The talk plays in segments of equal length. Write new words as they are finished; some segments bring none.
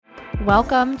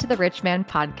Welcome to the Rich Man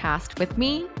Podcast with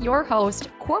me, your host,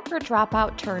 corporate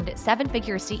dropout turned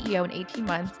seven-figure CEO in 18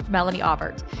 months, Melanie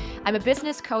Aubert. I'm a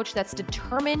business coach that's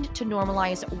determined to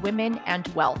normalize women and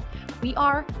wealth. We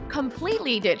are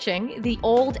completely ditching the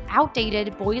old,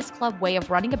 outdated boys club way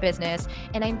of running a business,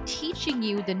 and I'm teaching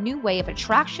you the new way of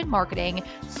attraction marketing,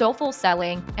 soulful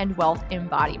selling, and wealth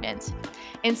embodiment.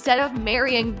 Instead of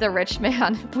marrying the rich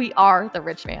man, we are the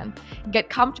rich man. Get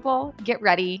comfortable, get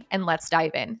ready, and let's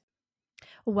dive in.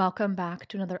 Welcome back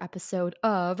to another episode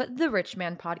of the Rich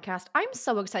Man Podcast. I'm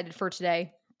so excited for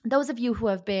today. Those of you who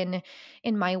have been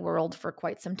in my world for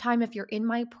quite some time, if you're in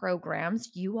my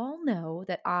programs, you all know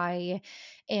that I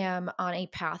am on a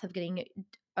path of getting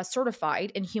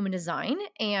certified in human design,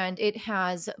 and it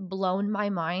has blown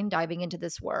my mind diving into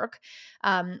this work.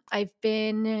 I've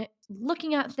been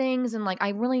looking at things and I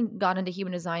really got into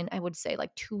human design, I would say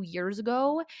 2 years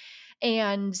ago.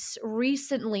 And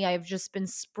recently, I've just been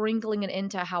sprinkling it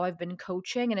into how I've been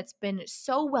coaching, and it's been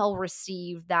so well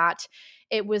received that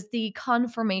it was the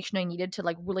confirmation I needed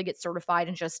to really get certified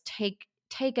and just take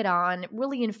it on,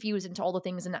 really infuse into all the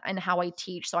things and how I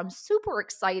teach. So I'm super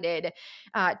excited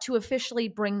to officially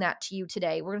bring that to you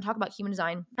today. We're going to talk about human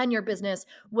design and your business,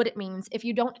 what it means. If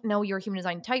you don't know your human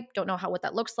design type, don't know what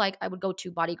that looks like, I would go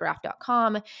to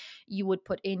bodygraph.com. You would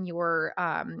put in your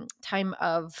time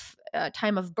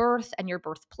of birth and your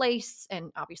birthplace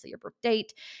and obviously your birth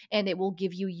date, and it will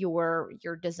give you your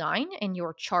design and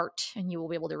your chart, and you will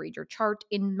be able to read your chart.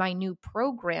 In my new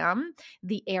program,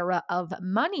 The Era of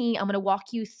Money, I'm going to walk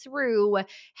you through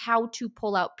how to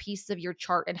pull out pieces of your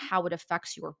chart and how it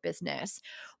affects your business.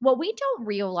 What we don't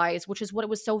realize, which is what it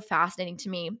was so fascinating to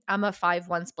me, I'm a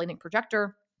 5/1 splenic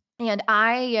projector. And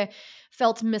I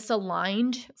felt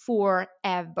misaligned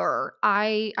forever.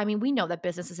 I mean, we know that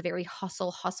business is a very hustle,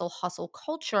 hustle, hustle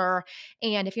culture.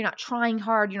 And if you're not trying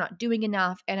hard, you're not doing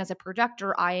enough. And as a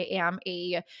projector, I am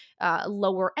a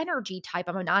lower energy type.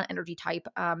 I'm a non-energy type,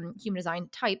 human design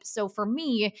type. So for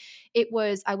me, I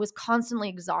was constantly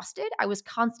exhausted. I was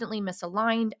constantly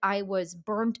misaligned. I was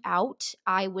burnt out.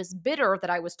 I was bitter that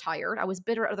I was tired. I was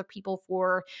bitter at other people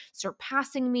for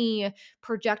surpassing me.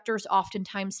 Projectors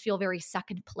oftentimes feel very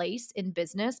second place in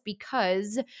business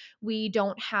because we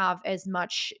don't have as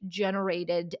much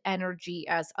generated energy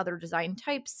as other design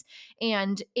types.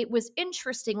 And it was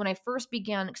interesting when I first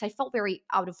began, because I felt very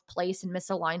out of place and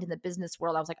misaligned in the business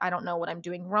world. I was like, I don't know what I'm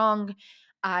doing wrong.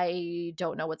 I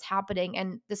don't know what's happening.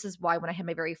 And this is why when I had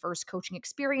my very first coaching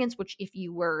experience, which if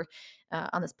you were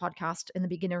on this podcast in the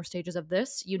beginner stages of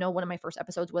this, one of my first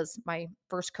episodes was my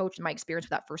first coach and my experience with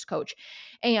that first coach.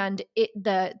 And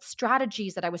the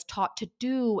strategies that I was taught to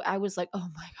do, I was like, oh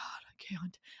my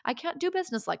God, I can't do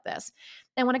business like this.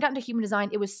 And when I got into human design,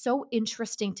 it was so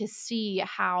interesting to see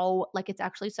how it's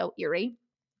actually so eerie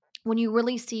when you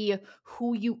really see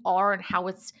who you are and how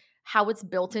it's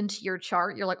built into your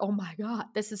chart. You're like, oh my God,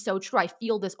 this is so true. I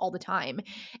feel this all the time.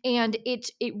 And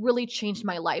it really changed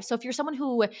my life. So if you're someone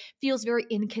who feels very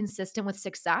inconsistent with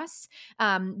success,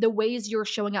 the ways you're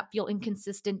showing up feel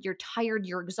inconsistent, you're tired,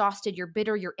 you're exhausted, you're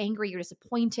bitter, you're angry, you're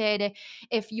disappointed.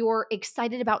 If you're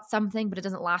excited about something, but it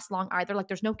doesn't last long either,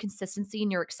 there's no consistency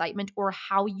in your excitement or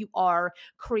how you are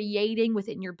creating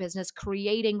within your business,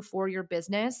 creating for your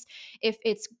business. If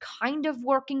it's kind of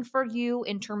working for you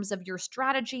in terms of your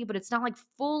strategy, but it's not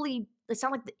it's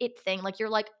not like the it thing. You're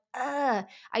like, I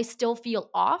still feel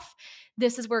off.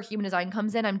 This is where human design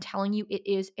comes in. I'm telling you, it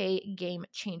is a game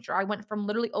changer. I went from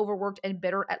literally overworked and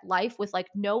bitter at life with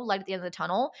no light at the end of the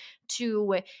tunnel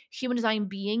to human design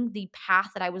being the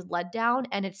path that I was led down,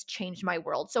 and it's changed my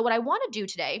world. So what I want to do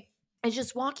today is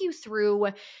just walk you through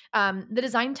the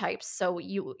design types. So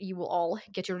you will all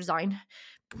get your design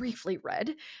briefly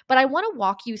read, but I want to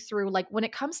walk you through when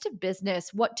it comes to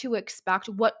business, what to expect,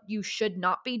 what you should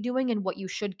not be doing, and what you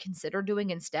should consider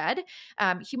doing instead.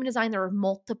 Human design, there are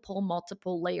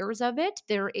multiple layers of it.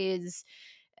 There's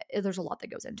a lot that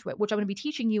goes into it, which I'm going to be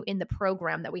teaching you in the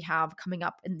program that we have coming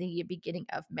up in the beginning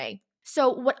of May. So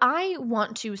what I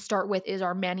want to start with is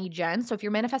our Mani Gen. So if you're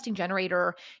a manifesting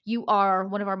generator, you are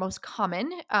one of our most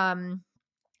common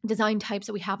design types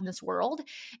that we have in this world.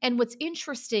 And what's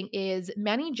interesting is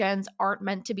many gens aren't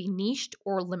meant to be niched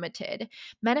or limited.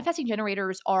 Manifesting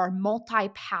generators are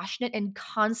multi-passionate and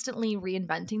constantly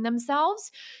reinventing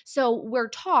themselves. So we're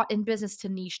taught in business to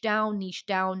niche down, niche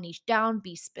down, niche down,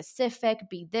 be specific,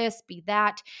 be this, be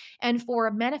that. And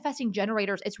for manifesting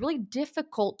generators, it's really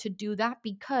difficult to do that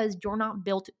because you're not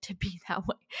built to be that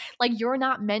way. You're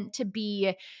not meant to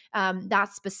be that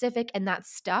specific and that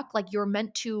stuck. You're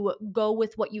meant to go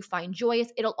with what what you find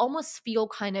joyous, it'll almost feel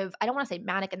kind of, I don't want to say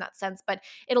manic in that sense, but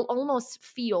it'll almost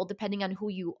feel, depending on who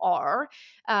you are,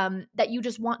 that you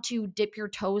just want to dip your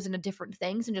toes into different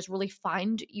things and just really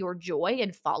find your joy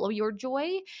and follow your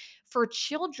joy. For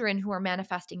children who are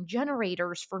manifesting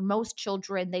generators, for most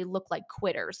children, they look like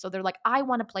quitters. So they're like, I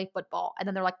want to play football. And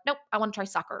then they're like, nope, I want to try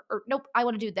soccer. Or nope, I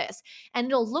want to do this. And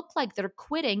it'll look like they're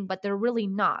quitting, but they're really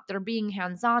not. They're being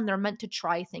hands on. They're meant to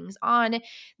try things on.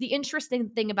 The interesting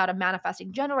thing about a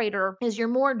manifesting generator is you're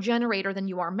more generator than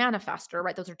you are manifester,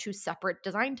 right? Those are two separate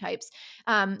design types.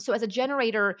 So as a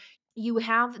generator, you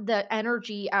have the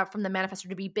energy from the manifestor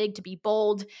to be big, to be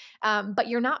bold, but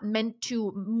you're not meant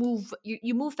to move.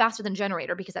 You move faster than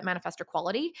generator because that manifestor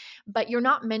quality, but you're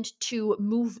not meant to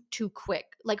move too quick.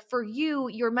 Like for you,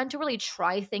 you're meant to really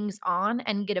try things on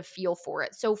and get a feel for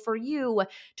it. So for you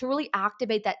to really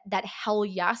activate that hell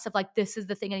yes of like, this is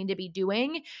the thing I need to be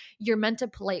doing, you're meant to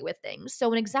play with things.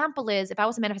 So an example is, if I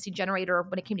was a manifesting generator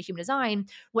when it came to human design,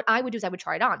 what I would do is I would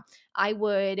try it on. I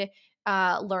would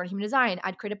learn human design.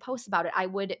 I'd create a post about it. I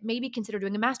would maybe consider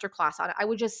doing a master class on it. I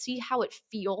would just see how it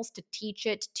feels to teach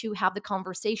it, to have the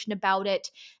conversation about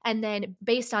it. And then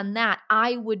based on that,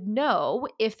 I would know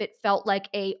if it felt like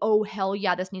oh, hell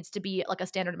yeah, this needs to be like a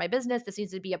standard in my business. This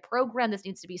needs to be a program. This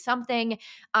needs to be something.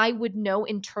 I would know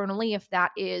internally if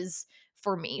that is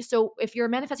for me. So if you're a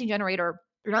manifesting generator,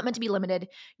 you're not meant to be limited.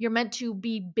 You're meant to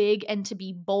be big and to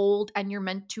be bold, and you're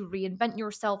meant to reinvent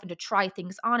yourself and to try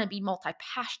things on and be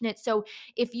multi-passionate. So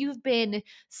if you've been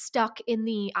stuck in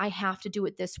the I have to do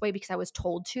it this way because I was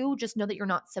told to, just know that you're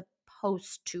not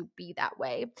supposed to be that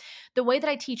way. The way that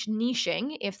I teach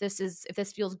niching, if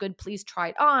this feels good, please try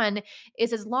it on,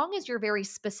 is as long as you're very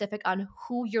specific on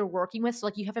who you're working with. So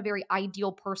like you have a very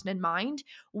ideal person in mind,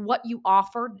 what you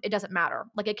offer, it doesn't matter.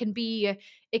 Like it can be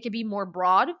more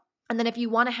broad. And then if you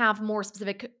want to have more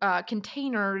specific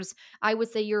containers, I would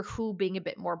say your who being a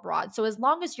bit more broad. So as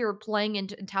long as you're playing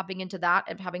into and tapping into that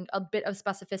and having a bit of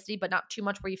specificity, but not too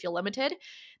much where you feel limited,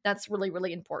 that's really,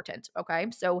 really important. Okay.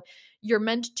 So you're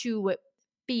meant to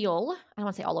feel, I don't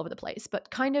want to say all over the place,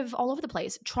 but kind of all over the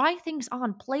place. Try things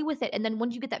on, play with it. And then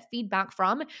once you get that feedback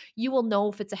from, you will know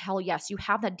if it's a hell yes. You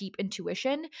have that deep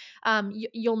intuition.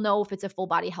 You'll know if it's a full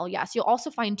body hell yes. You'll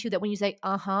also find too that when you say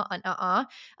uh-huh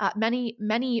and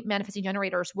many manifesting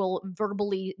generators will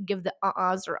verbally give the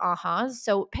uh-uhs or ahas.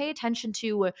 So pay attention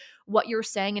to what you're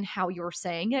saying and how you're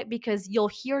saying it, because you'll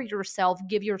hear yourself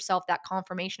give yourself that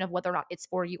confirmation of whether or not it's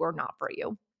for you or not for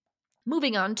you.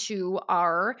 Moving on to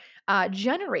our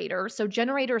generators. So,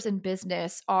 generators in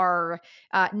business are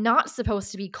not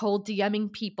supposed to be cold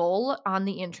DMing people on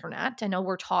the internet. I know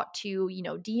we're taught to,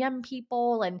 DM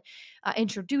people and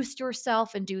introduce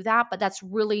yourself and do that, but that's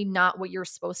really not what you're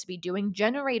supposed to be doing.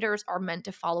 Generators are meant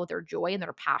to follow their joy and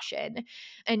their passion.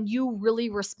 And you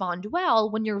really respond well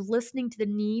when you're listening to the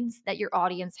needs that your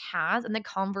audience has and the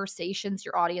conversations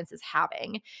your audience is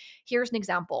having. Here's an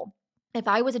example. If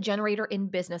I was a generator in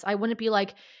business, I wouldn't be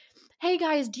like, hey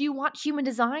guys, do you want human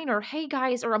design? Or hey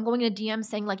guys, or I'm going in a DM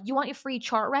saying like, you want your free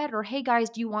chart read? Or hey guys,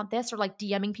 do you want this? Or like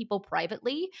DMing people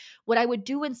privately. What I would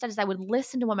do instead is I would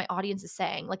listen to what my audience is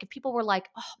saying. Like if people were like,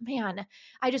 oh man,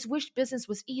 I just wish business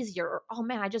was easier. Or oh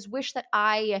man, I just wish that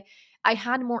I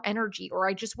had more energy, or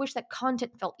I just wish that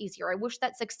content felt easier. I wish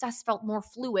that success felt more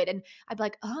fluid. And I'd be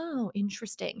like, oh,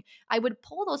 interesting. I would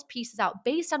pull those pieces out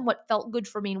based on what felt good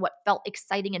for me and what felt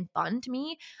exciting and fun to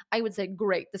me. I would say,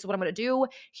 great, this is what I'm going to do.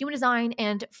 Human design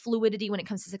and fluidity when it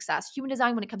comes to success, human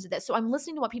design when it comes to this. So I'm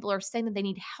listening to what people are saying that they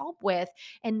need help with.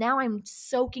 And now I'm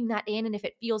soaking that in. And if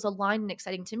it feels aligned and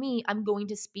exciting to me, I'm going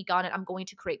to speak on it. I'm going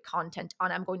to create content on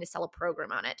it. I'm going to sell a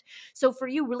program on it. So for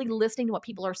you, really listening to what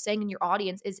people are saying in your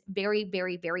audience is very,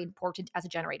 very, very important as a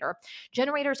generator.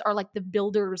 Generators are like the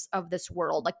builders of this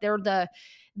world. Like they're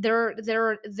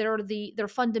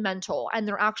fundamental, and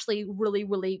they're actually really,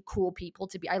 really cool people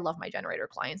to be. I love my generator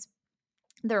clients.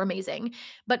 They're amazing.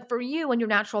 But for you and your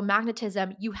natural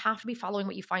magnetism, you have to be following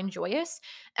what you find joyous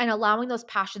and allowing those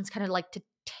passions kind of like to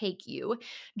take you.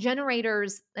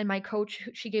 Generators, and my coach,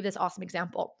 she gave this awesome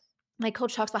example. My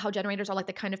coach talks about how generators are like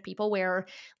the kind of people where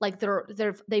like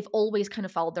they've always kind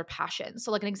of followed their passion.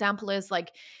 So like an example is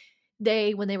like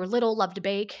when they were little, loved to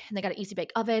bake, and they got an Easy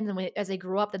Bake Oven. And as they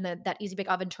grew up, then that Easy Bake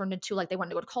Oven turned into like they wanted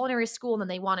to go to culinary school, and then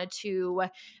they wanted to,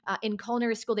 in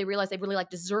culinary school, they realized they really like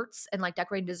desserts and like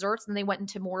decorating desserts, and they went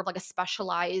into more of like a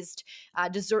specialized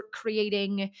dessert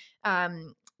creating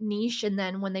niche. And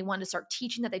then when they wanted to start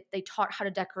teaching that, they taught how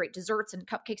to decorate desserts and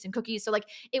cupcakes and cookies. So like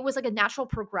it was like a natural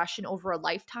progression over a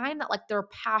lifetime that like their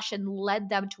passion led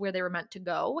them to where they were meant to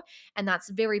go. And that's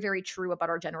very, very true about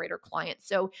our generator clients.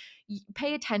 So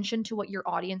pay attention to what your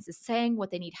audience is saying,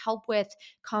 what they need help with,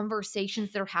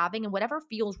 conversations they're having, and whatever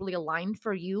feels really aligned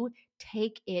for you,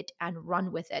 take it and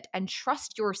run with it, and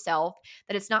trust yourself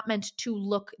that it's not meant to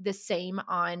look the same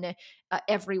on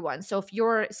everyone. So if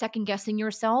you're second guessing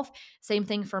yourself, same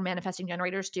thing for manifesting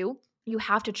generators too. You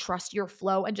have to trust your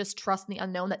flow and just trust in the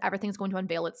unknown that everything's going to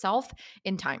unveil itself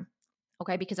in time.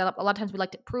 Okay, because a lot of times we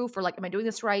like to proof or like, am I doing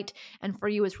this right? And for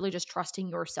you, it's really just trusting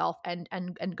yourself and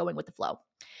going with the flow.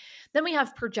 Then we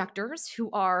have projectors, who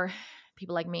are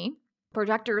people like me.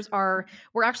 Projectors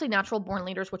we're actually natural born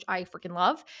leaders, which I freaking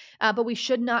love, but we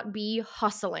should not be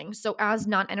hustling. So as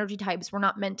non-energy types, we're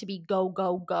not meant to be go,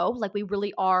 go, go. Like we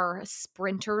really are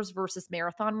sprinters versus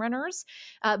marathon runners,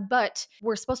 but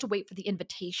we're supposed to wait for the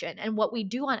invitation. And what we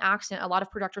do on accident, a lot of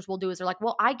projectors will do is they're like,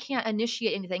 well, I can't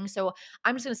initiate anything, so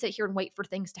I'm just going to sit here and wait for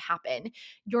things to happen.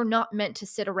 You're not meant to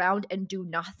sit around and do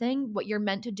nothing. What you're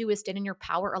meant to do is stand in your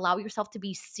power, allow yourself to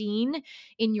be seen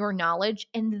in your knowledge,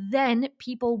 and then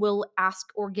people will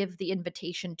ask or give the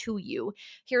invitation to you.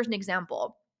 Here's an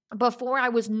example. Before I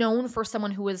was known for someone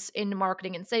who was in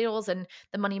marketing and sales and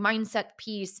the money mindset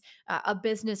piece, a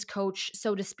business coach,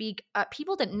 so to speak,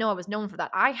 people didn't know I was known for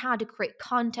that. I had to create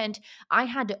content. I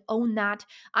had to own that.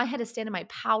 I had to stand in my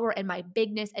power and my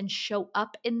bigness and show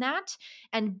up in that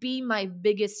and be my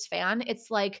biggest fan. It's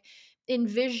like,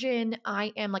 envision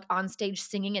I am like on stage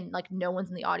singing and like no one's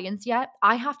in the audience yet.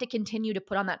 I have to continue to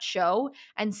put on that show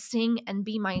and sing and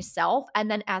be myself. And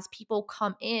then as people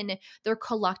come in, they're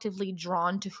collectively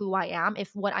drawn to who I am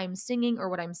if what I'm singing or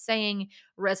what I'm saying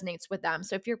resonates with them.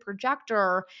 So if you're a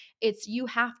projector, it's you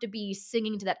have to be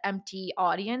singing to that empty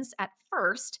audience at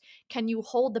first. Can you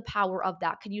hold the power of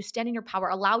that? Can you stand in your power?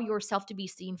 Allow yourself to be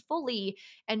seen fully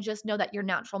and just know that your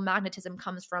natural magnetism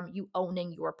comes from you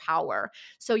owning your power.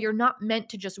 So you're not meant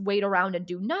to just wait around and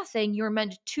do nothing. You're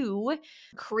meant to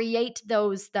create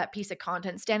that piece of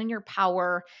content, stand in your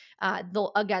power.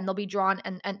 They'll be drawn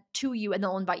and to you, and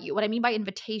they'll invite you. What I mean by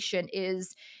invitation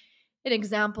is, an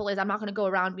example is, I'm not going to go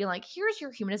around being like, here's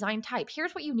your human design type.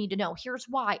 Here's what you need to know. Here's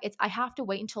why. I have to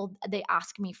wait until they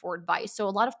ask me for advice. So a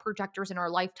lot of projectors in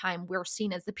our lifetime, we're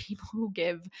seen as the people who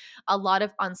give a lot of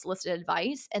unsolicited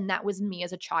advice. And that was me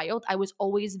as a child. I was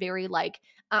always very like,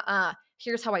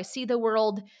 here's how I see the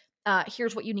world.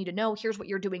 Here's what you need to know. Here's what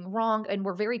you're doing wrong. And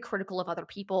we're very critical of other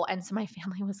people. And so my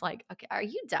family was like, okay, are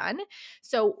you done?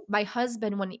 So my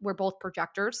husband, when we're both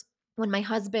projectors, when my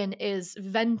husband is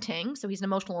venting, so he's an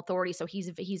emotional authority, so he's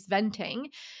venting.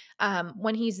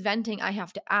 When he's venting, I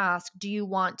have to ask, do you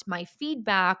want my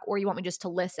feedback or you want me just to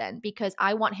listen? Because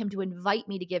I want him to invite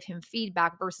me to give him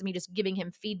feedback versus me just giving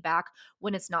him feedback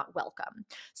when it's not welcome.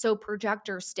 So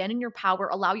projectors, stand in your power,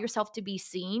 allow yourself to be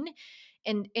seen.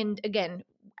 And again,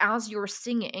 as you're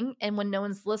singing and when no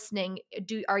one's listening,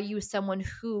 are you someone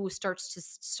who starts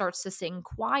to sing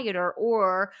quieter,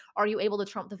 or are you able to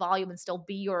turn up the volume and still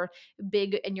be your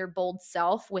big and your bold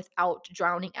self without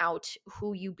drowning out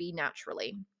who you be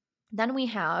naturally? Then we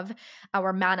have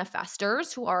our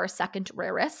manifestors, who are second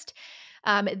rarest.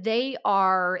 They're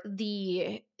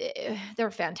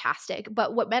fantastic.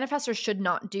 But what manifestors should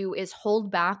not do is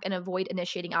hold back and avoid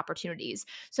initiating opportunities.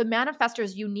 So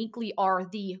manifestors uniquely are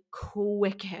the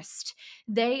quickest.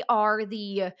 They are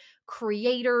the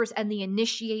creators and the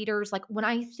initiators. Like when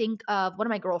I think of one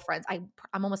of my girlfriends, I'm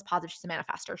almost positive she's a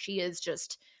manifestor.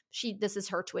 This is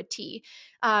her to a T.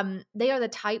 They are the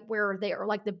type where they are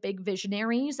like the big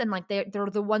visionaries, and like they're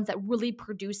the ones that really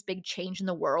produce big change in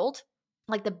the world,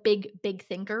 like the big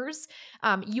thinkers.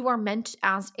 You are meant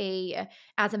as a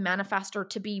manifestor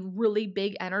to be really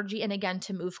big energy, and again,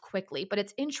 to move quickly. But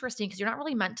it's interesting because you're not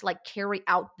really meant to like carry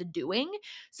out the doing.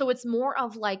 So it's more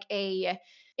of like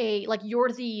like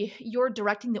you're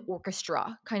directing the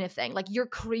orchestra kind of thing. Like you're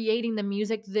creating the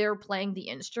music, they're playing the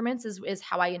instruments is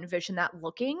how I envision that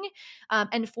looking.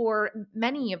 And for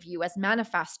many of you as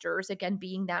manifestors, again,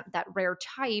 being that rare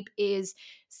type, is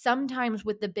sometimes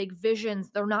with the big visions,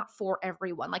 they're not for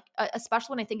everyone. Like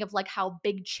especially when I think of like how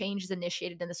big change is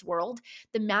initiated in this world,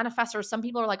 the manifestors, some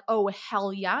people are like, oh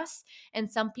hell yes, and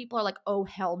some people are like, oh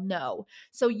hell no.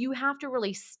 So you have to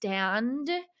really stand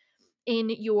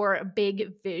in your big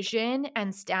vision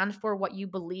and stand for what you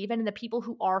believe in. And the people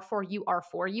who are for you,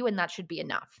 and that should be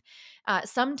enough.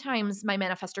 Sometimes my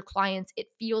manifestor clients, it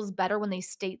feels better when they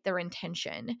state their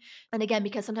intention. And again,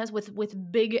 because sometimes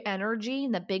with big energy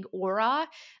and the big aura,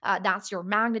 that's your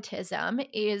magnetism,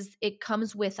 is it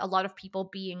comes with a lot of people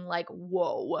being like,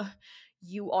 whoa,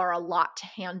 you are a lot to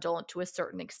handle to a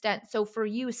certain extent. So for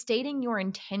you, stating your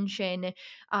intention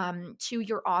to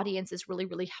your audience is really,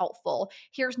 really helpful.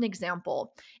 Here's an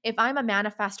example. If I'm a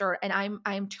manifestor and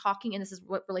I'm talking, and this is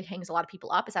what really hangs a lot of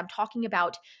people up, is I'm talking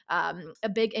about a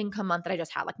big income month that I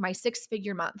just had, like my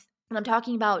 6-figure month. And I'm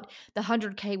talking about the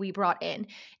 100K we brought in.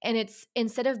 And it's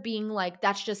instead of being like,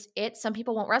 that's just it, some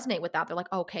people won't resonate with that. They're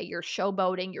like, okay, you're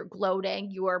showboating, you're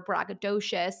gloating, you're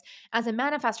braggadocious. As a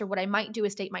manifestor, what I might do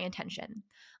is state my intention.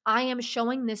 I am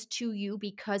showing this to you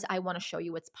because I want to show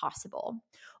you it's possible.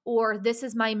 Or this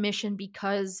is my mission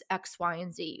because X, Y,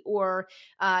 and Z. Or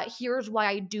here's why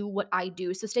I do what I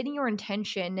do. So stating your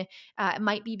intention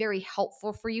might be very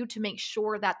helpful for you to make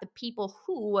sure that the people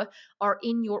who are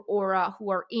in your aura,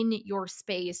 who are in your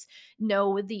space,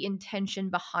 know the intention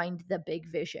behind the big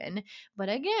vision. But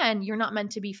again, you're not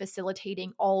meant to be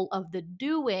facilitating all of the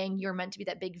doing. You're meant to be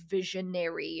that big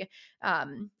visionary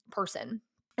person.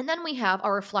 And then we have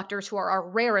our reflectors, who are our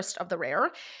rarest of the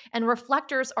rare. And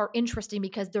reflectors are interesting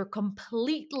because they're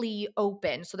completely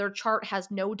open. So their chart has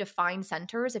no defined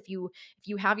centers. If you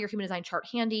have your human design chart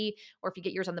handy, or if you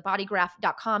get yours on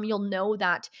thebodygraph.com, you'll know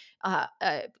that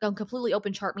a completely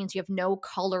open chart means you have no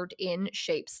colored in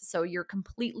shapes. So you're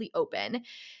completely open.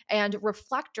 And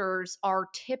reflectors are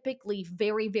typically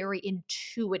very, very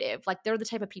intuitive. Like they're the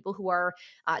type of people who are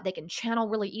they can channel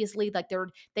really easily. Like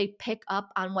they pick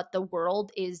up on what the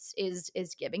world is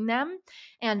giving them.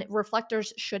 And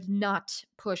reflectors should not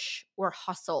push or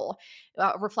hustle.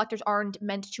 Reflectors aren't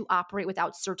meant to operate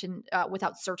without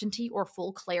certainty or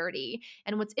full clarity.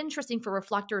 And what's interesting for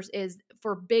reflectors is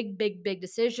for big, big, big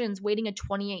decisions, waiting a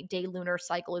 28-day lunar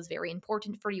cycle is very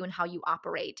important for you and how you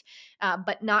operate.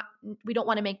 But not, we don't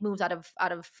want to make moves out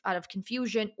of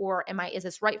confusion, or is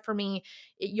this right for me?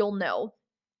 You'll know.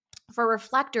 For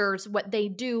reflectors, what they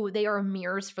do, they are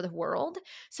mirrors for the world.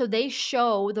 So they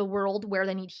show the world where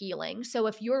they need healing. So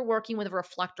if you're working with a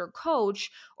reflector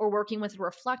coach or working with a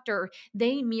reflector,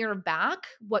 they mirror back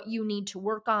what you need to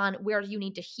work on, where you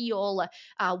need to heal,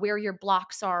 where your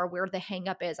blocks are, where the hang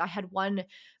up is. I had one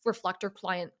reflector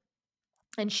client,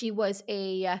 and she was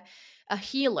a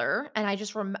healer, and I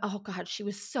just oh god, she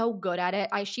was so good at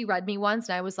it. She read me once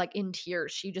and I was like in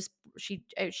tears.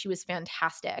 She was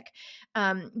fantastic.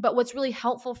 But what's really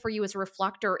helpful for you as a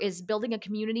reflector is building a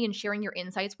community, and sharing your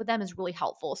insights with them is really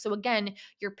helpful. So again,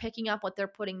 you're picking up what they're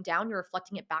putting down, you're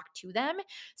reflecting it back to them.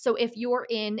 So if you're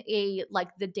in a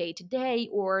like the day to day,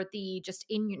 or the just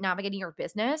in navigating your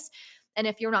business, and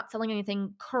if you're not selling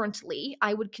anything currently,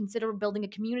 I would consider building a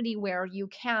community where you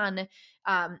can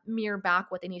mirror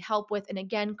back what they need help with. And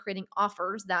again, creating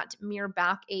offers that mirror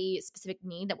back a specific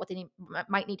need that what they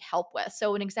might need help with.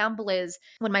 So an example is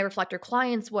when my reflector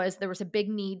clients there was a big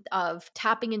need of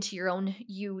tapping into your own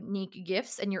unique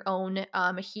gifts and your own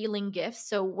healing gifts.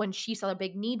 So when she saw a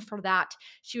big need for that,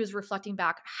 she was reflecting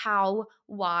back how,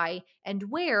 why, and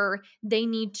where they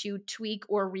need to tweak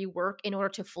or rework in order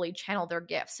to fully channel their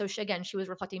gifts. So she was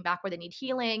reflecting back where they need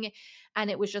healing,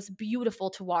 and it was just beautiful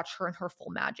to watch her in her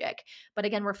full magic. But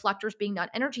again, reflectors being not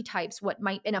energy types, what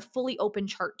might in a fully open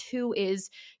chart too is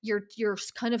you're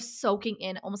kind of soaking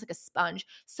in, almost like a sponge,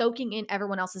 soaking in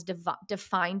everyone else's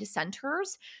defined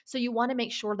centers. So you want to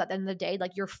make sure that at the end of the day,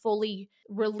 like you're fully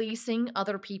releasing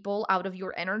other people out of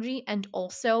your energy, and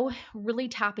also really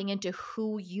tapping into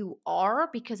who you are,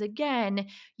 because again,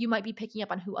 you might be picking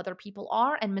up on who other people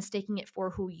are and mistaking it for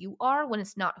who you are when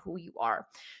it's not who you are.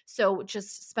 So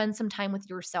just spend some time with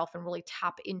yourself and really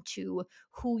tap into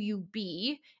who you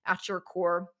be at your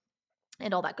core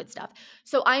and all that good stuff.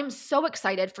 So I'm so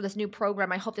excited for this new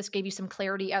program. I hope this gave you some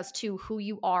clarity as to who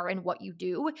you are and what you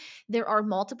do. There are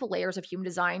multiple layers of human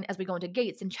design as we go into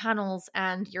gates and channels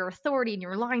and your authority and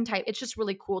your line type. It's just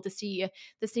really cool to see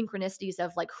the synchronicities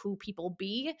of like who people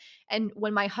be. And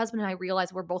when my husband and I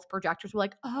realized we're both projectors, we're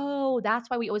like, oh, that's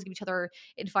why we always give each other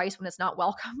advice when it's not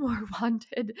welcome or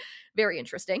wanted. Very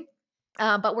interesting.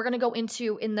 But we're going to go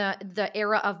into, in the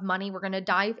era of money, we're going to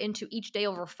dive into each day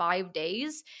over 5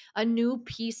 days, a new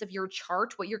piece of your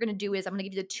chart. What you're going to do is I'm going to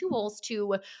give you the tools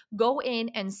to go in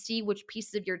and see which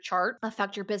pieces of your chart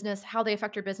affect your business, how they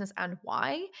affect your business, and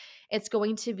why. It's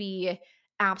going to be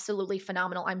absolutely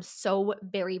phenomenal. I'm so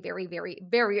very, very, very,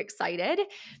 very excited.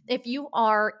 If you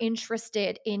are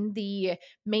interested in the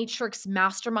Matrix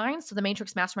Mastermind, so the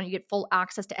Matrix Mastermind, you get full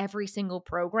access to every single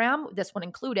program, this one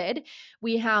included.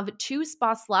 We have 2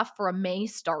 spots left for a May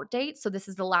start date. So this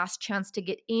is the last chance to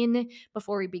get in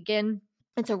before we begin.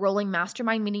 It's a rolling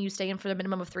mastermind, meaning you stay in for the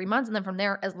minimum of 3 months, and then from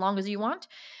there, as long as you want.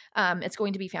 It's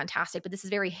going to be fantastic. But this is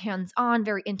very hands-on,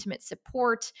 very intimate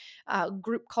support,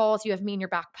 group calls. You have me in your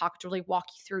back pocket to really walk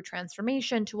you through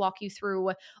transformation, to walk you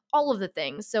through all of the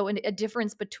things. So a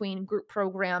difference between group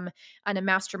program and a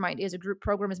mastermind is a group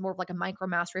program is more of like a micro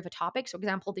mastery of a topic. So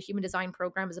example, the human design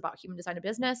program is about human design of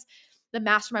business. The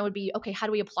mastermind would be, okay, how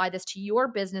do we apply this to your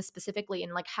business specifically,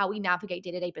 and like how we navigate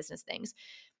day-to-day business things.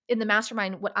 In the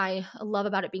mastermind, what I love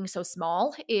about it being so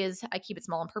small is I keep it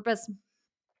small on purpose.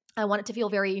 I want it to feel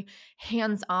very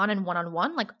hands-on and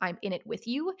one-on-one, like I'm in it with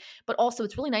you. But also,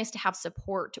 it's really nice to have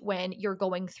support when you're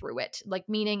going through it. Like,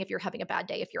 meaning if you're having a bad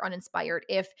day, if you're uninspired,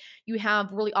 if you have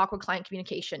really awkward client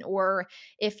communication, or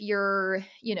if you're,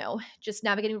 just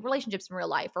navigating relationships in real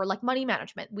life, or like money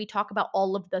management. We talk about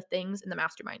all of the things in the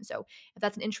mastermind. So if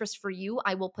that's an interest for you,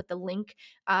 I will put the link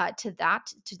to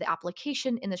the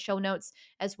application in the show notes,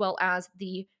 as well as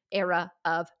the era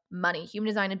of money. Human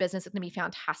design and business is going to be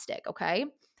fantastic. Okay.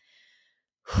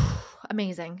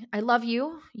 Amazing. I love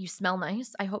you. You smell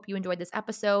nice. I hope you enjoyed this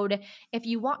episode. If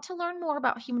you want to learn more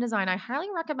about human design, I highly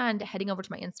recommend heading over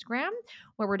to my Instagram,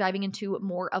 where we're diving into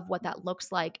more of what that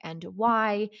looks like and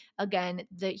why. Again,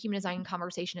 the human design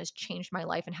conversation has changed my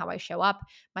life and how I show up.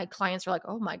 My clients are like,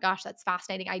 oh my gosh, that's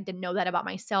fascinating. I didn't know that about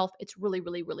myself. It's really,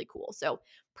 really, really cool. So,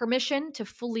 permission to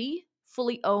fully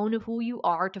own who you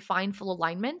are, to find full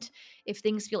alignment. If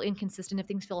things feel inconsistent, if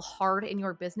things feel hard in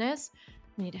your business,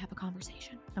 we need to have a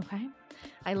conversation. Okay.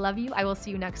 I love you. I will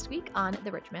see you next week on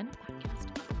the Rich Man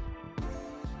Podcast.